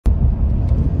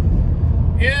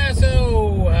Yeah,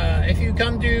 so if you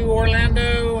come to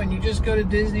Orlando and you just go to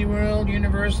Disney World,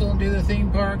 Universal, and do the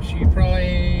theme parks, you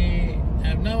probably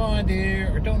have no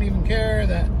idea or don't even care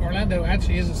that Orlando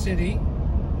actually is a city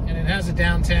and it has a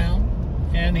downtown.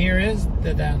 And here is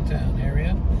the downtown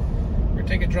area. We're going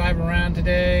to take a drive around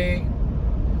today,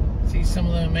 see some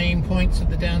of the main points of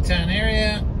the downtown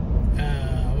area.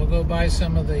 We'll go by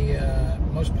some of the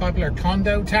most popular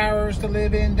condo towers to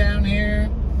live in down here.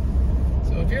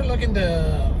 So if you're looking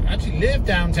to actually live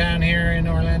downtown here in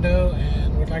Orlando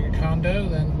and would like a condo,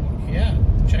 then yeah,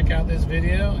 check out this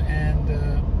video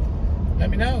and let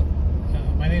me know.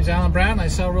 My name is Alan Brown. I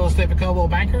sell real estate for Coldwell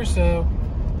Bankers, so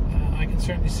I can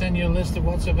certainly send you a list of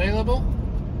what's available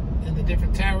in the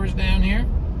different towers down here.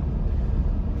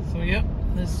 So yep,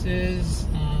 this is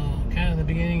kind of the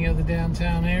beginning of the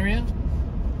downtown area.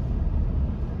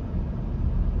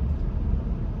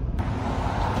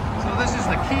 So this is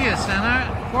the Kia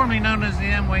Center, formerly known as the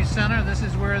Amway Center. This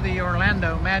is where the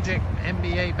Orlando Magic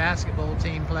NBA basketball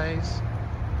team plays.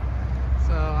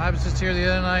 So I was just here the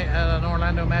other night at an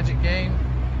Orlando Magic game.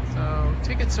 So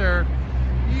tickets are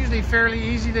usually fairly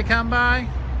easy to come by.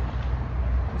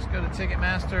 Just go to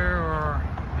Ticketmaster or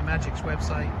the Magic's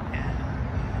website and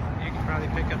you can probably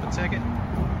pick up a ticket.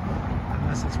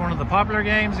 Unless it's one of the popular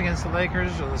games against the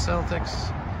Lakers or the Celtics.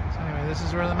 So anyway, this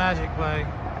is where the Magic play.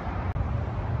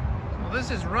 This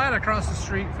is right across the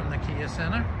street from the Kia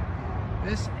Center.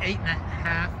 This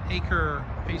 8.5 acre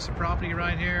piece of property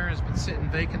right here has been sitting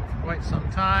vacant for quite some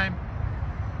time.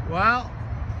 Well,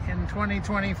 in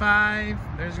 2025,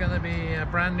 there's going to be a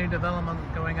brand new development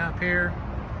going up here.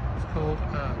 It's called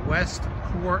West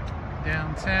Court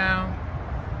downtown.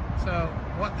 So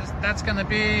what that's going to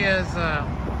be is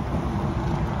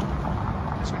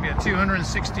it's going to be a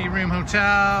 260 room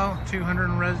hotel,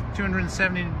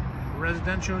 270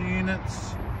 residential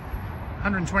units,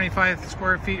 125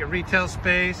 square feet of retail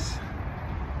space,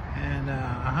 and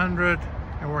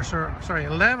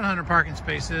 1,100 parking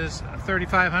spaces, a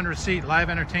 3,500 seat live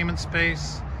entertainment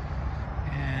space,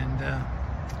 and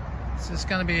it's just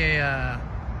going to be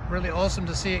really awesome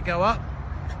to see it go up.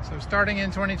 So starting in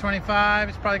 2025,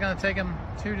 it's probably going to take them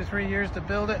 2 to 3 years to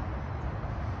build it.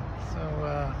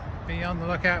 So be on the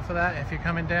lookout for that if you're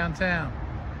coming downtown.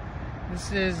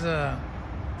 This is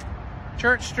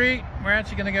Church Street. We're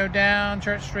actually going to go down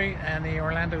Church Street, and the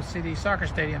Orlando City Soccer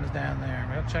Stadium is down there.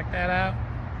 We'll check that out.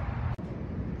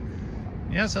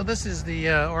 Yeah, so this is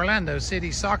the Orlando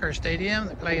City Soccer Stadium.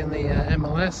 They play in the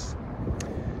MLS.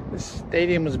 This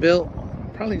stadium was built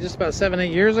probably just about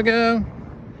 7-8 years ago.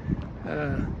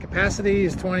 Capacity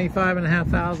is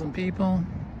 25,500 people.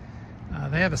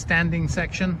 They have a standing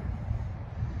section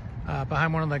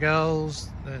behind one of the goals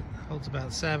that holds about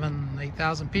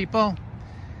 7,000-8,000 people.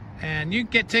 And you can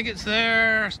get tickets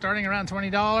there starting around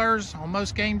 $20 on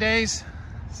most game days.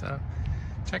 So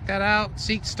check that out.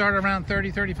 Seats start around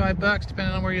 $30-35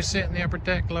 depending on where you sit in the upper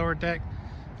deck, lower deck.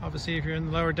 Obviously if you're in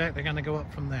the lower deck, they're going to go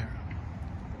up from there.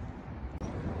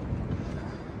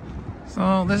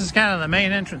 So this is kind of the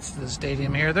main entrance to the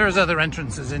stadium here. There's other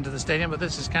entrances into the stadium, but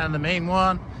this is kind of the main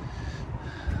one.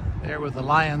 There with the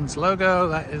Lions logo,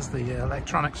 that is the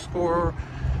electronic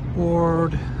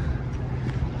scoreboard.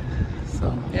 So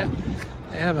yeah,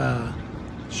 they have a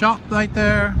shop right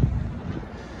there.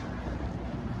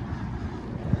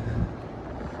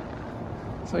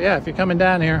 So yeah, if you're coming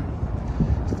down here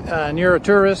and you're a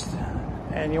tourist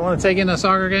and you want to take in a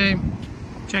soccer game,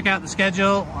 check out the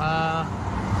schedule.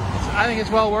 I think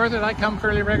it's well worth it. I come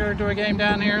fairly regular to a game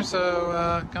down here,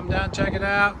 so come down, check it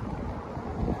out.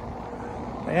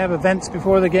 They have events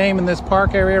before the game in this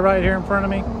park area right here in front of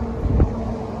me.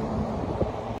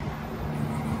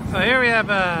 So here we have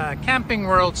a Camping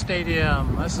World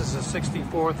Stadium. This is a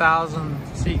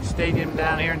 64,000 seat stadium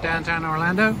down here in downtown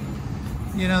Orlando.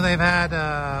 You know, they've had,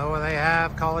 they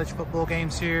have college football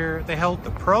games here. They held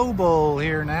the Pro Bowl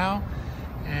here now.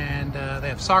 And they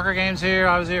have soccer games here.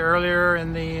 I was here earlier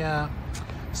in the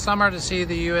summer to see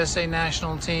the USA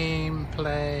national team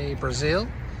play Brazil.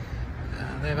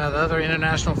 They've had other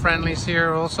international friendlies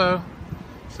here also.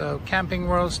 So Camping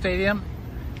World Stadium.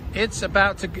 It's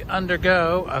about to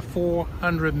undergo a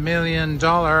 $400 million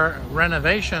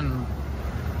renovation.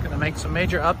 Going to make some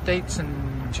major updates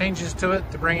and changes to it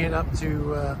to bring it up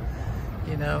to,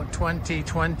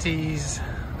 2020's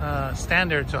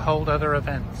standard to hold other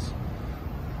events.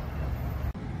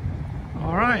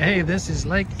 All right, hey, this is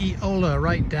Lake Eola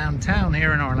right downtown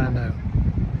here in Orlando.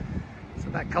 So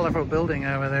that colorful building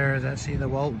over there is actually the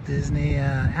Walt Disney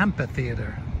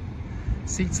Amphitheater.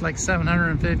 Seats like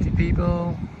 750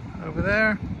 people over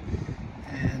there,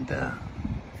 and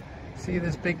See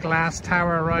this big glass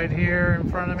tower right here in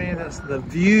front of me? That's the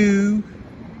View,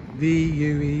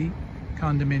 V-U-E,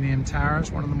 condominium tower. It's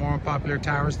one of the more popular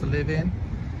towers to live in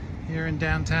here in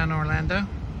downtown Orlando.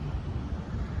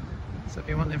 So if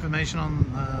you want information on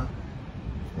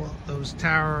what those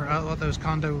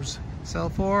condos sell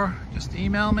for, just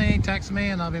email me, text me,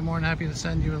 and I'll be more than happy to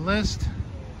send you a list.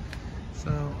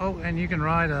 So, oh, and you can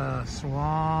ride a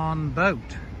swan boat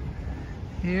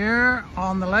here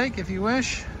on the lake if you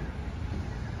wish.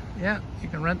 Yeah, you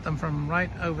can rent them from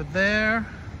right over there.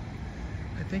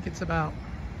 I think it's about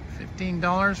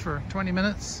 $15 for 20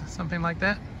 minutes, something like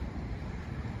that.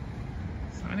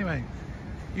 So anyway,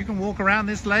 you can walk around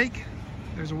this lake.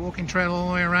 There's a walking trail all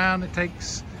the way around. It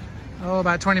takes,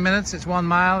 about 20 minutes. It's 1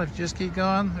 mile if you just keep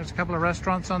going. There's a couple of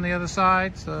restaurants on the other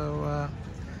side, so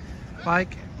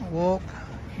bike, walk,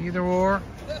 either or.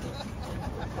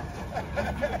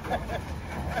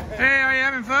 Hey, are you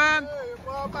having fun? Hey,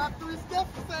 well, about 3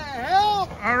 steps to say help.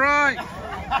 All right,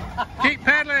 keep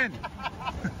pedaling.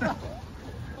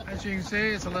 As you can see,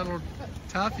 it's a little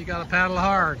tough. You got to paddle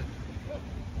hard.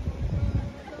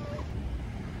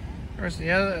 Of course, the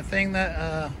other thing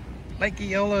that Lake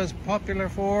Eola is popular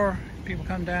for, people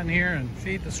come down here and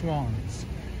feed the swans.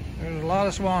 There's a lot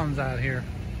of swans out here.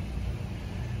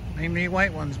 Mainly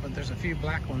white ones, but there's a few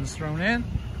black ones thrown in.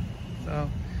 So,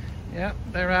 yeah,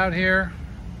 they're out here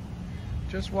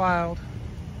just wild.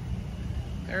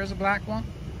 There's a black one.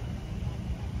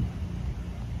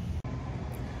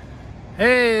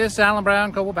 Hey, this is Alan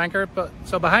Brown, Coldwell Banker.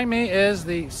 So behind me is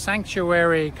the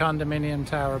Sanctuary condominium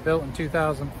tower, built in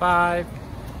 2005.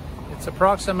 It's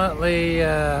approximately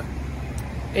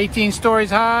 18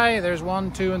 stories high. There's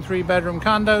 1, 2, and 3 bedroom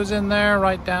condos in there,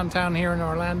 right downtown here in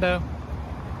Orlando.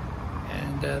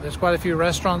 And there's quite a few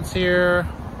restaurants here.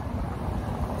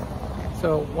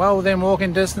 So well within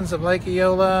walking distance of Lake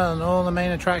Eola and all the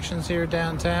main attractions here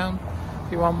downtown.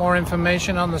 If you want more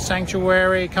information on the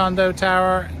Sanctuary condo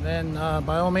tower, then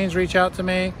by all means reach out to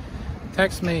me,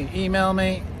 text me, email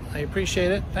me. I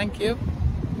appreciate it. Thank you.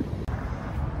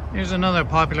 Here's another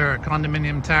popular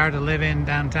condominium tower to live in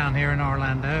downtown here in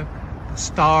Orlando. The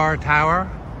Star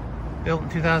Tower, built in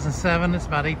 2007. It's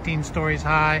about 18 stories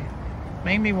high.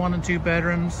 Mainly 1 and 2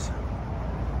 bedrooms.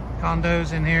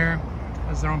 Condos in here.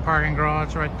 Has their own parking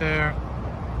garage right there.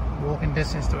 Walking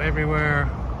distance to everywhere.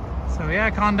 So yeah,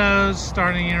 condos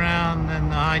starting around in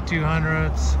the high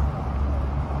 200s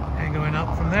and going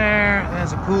up from there.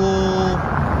 There's a pool.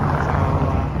 So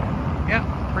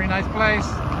yeah, pretty nice place.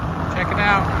 Check it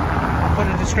out. I'll put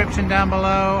a description down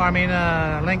below.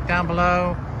 A link down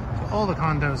below to all the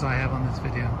condos I have on this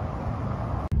video.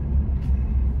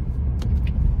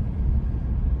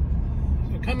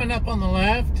 So coming up on the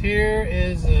left here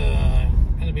is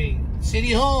going to be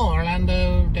City Hall,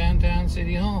 Orlando downtown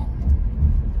City Hall.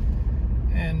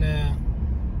 And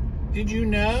did you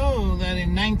know that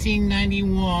in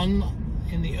 1991,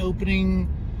 in the opening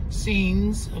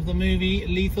scenes of the movie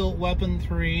Lethal Weapon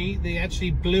 3, they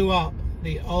actually blew up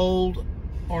the old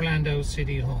Orlando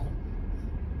City Hall.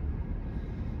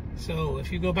 So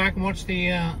if you go back and watch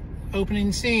the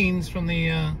opening scenes from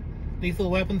the Lethal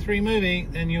Weapon 3 movie,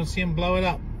 then you'll see them blow it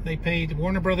up.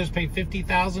 Warner Brothers paid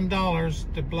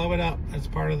 $50,000 to blow it up as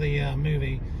part of the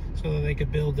movie so that they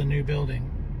could build the new building.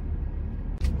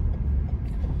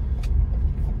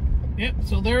 Yep,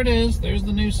 so there it is. There's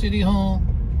the new City Hall.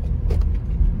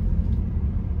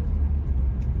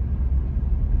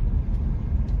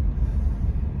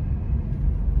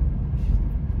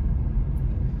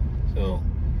 So,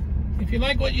 if you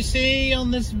like what you see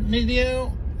on this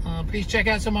video, please check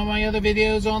out some of my other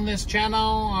videos on this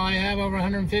channel. I have over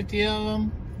 150 of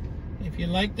them. If you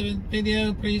like the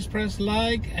video, please press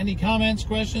like. Any comments,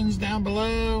 questions down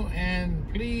below, and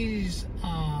please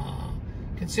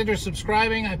consider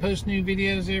subscribing. I post new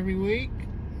videos every week.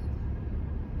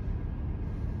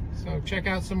 So check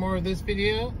out some more of this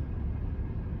video.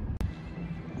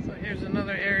 So here's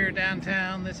another area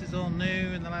downtown. This is all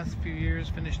new in the last few years,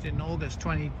 finished in August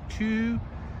 22.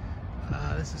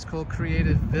 This is called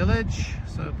Creative Village.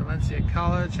 So Valencia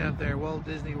College have their Walt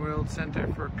Disney World Center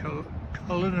for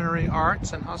Culinary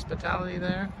Arts and Hospitality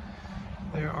there.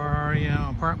 There are,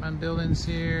 apartment buildings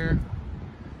here.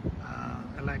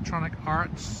 Electronic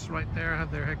Arts right there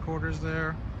have their headquarters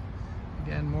there.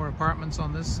 Again, more apartments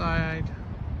on this side.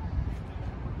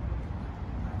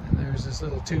 And there's this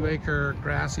little 2-acre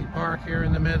grassy park here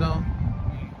in the middle.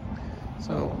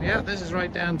 So yeah, this is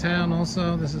right downtown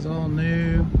also. This is all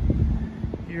new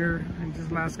here in just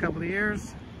the last couple of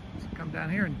years. So come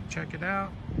down here and check it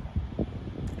out.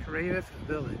 Creative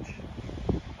Village.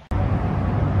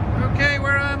 Okay,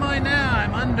 where am I now?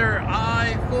 I'm under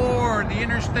I-4, the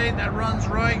interstate that runs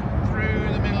right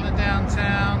through the middle of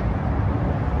downtown.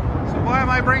 So why am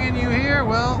I bringing you here?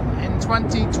 Well, in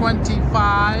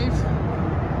 2025,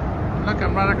 look,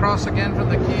 I'm right across again from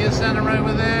the Kia Center right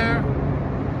over there,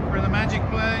 where the Magic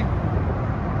play.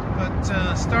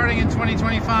 But starting in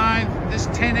 2025, this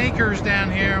 10 acres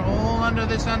down here, all under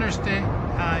this interstate,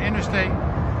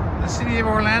 the city of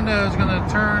Orlando is going to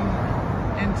turn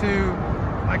into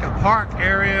like a park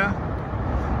area.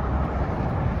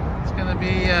 It's going to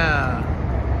be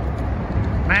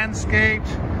landscaped,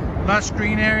 lush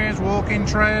green areas, walking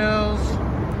trails.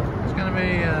 It's going to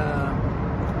be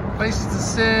places to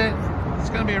sit. It's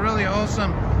going to be really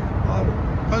awesome. I'll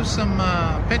post some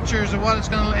pictures of what it's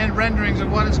going to, and renderings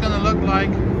of what it's going to look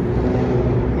like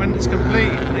when it's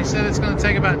complete. They said it's going to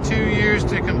take about 2 years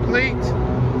to complete,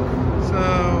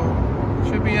 so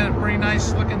should be a pretty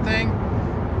nice looking thing.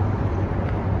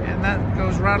 And that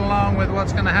goes right along with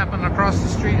what's going to happen across the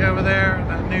street over there,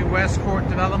 that new Westport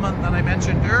development that I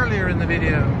mentioned earlier in the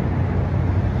video.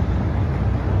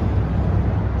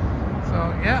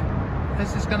 So yeah,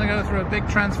 this is going to go through a big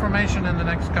transformation in the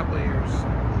next couple of years.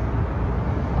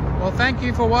 Well, thank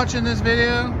you for watching this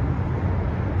video.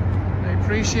 I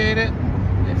appreciate it.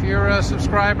 If you're a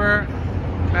subscriber,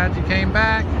 glad you came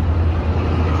back.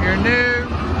 If you're new,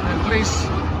 then please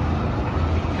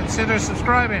consider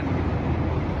subscribing.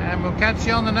 And we'll catch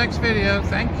you on the next video.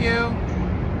 Thank you.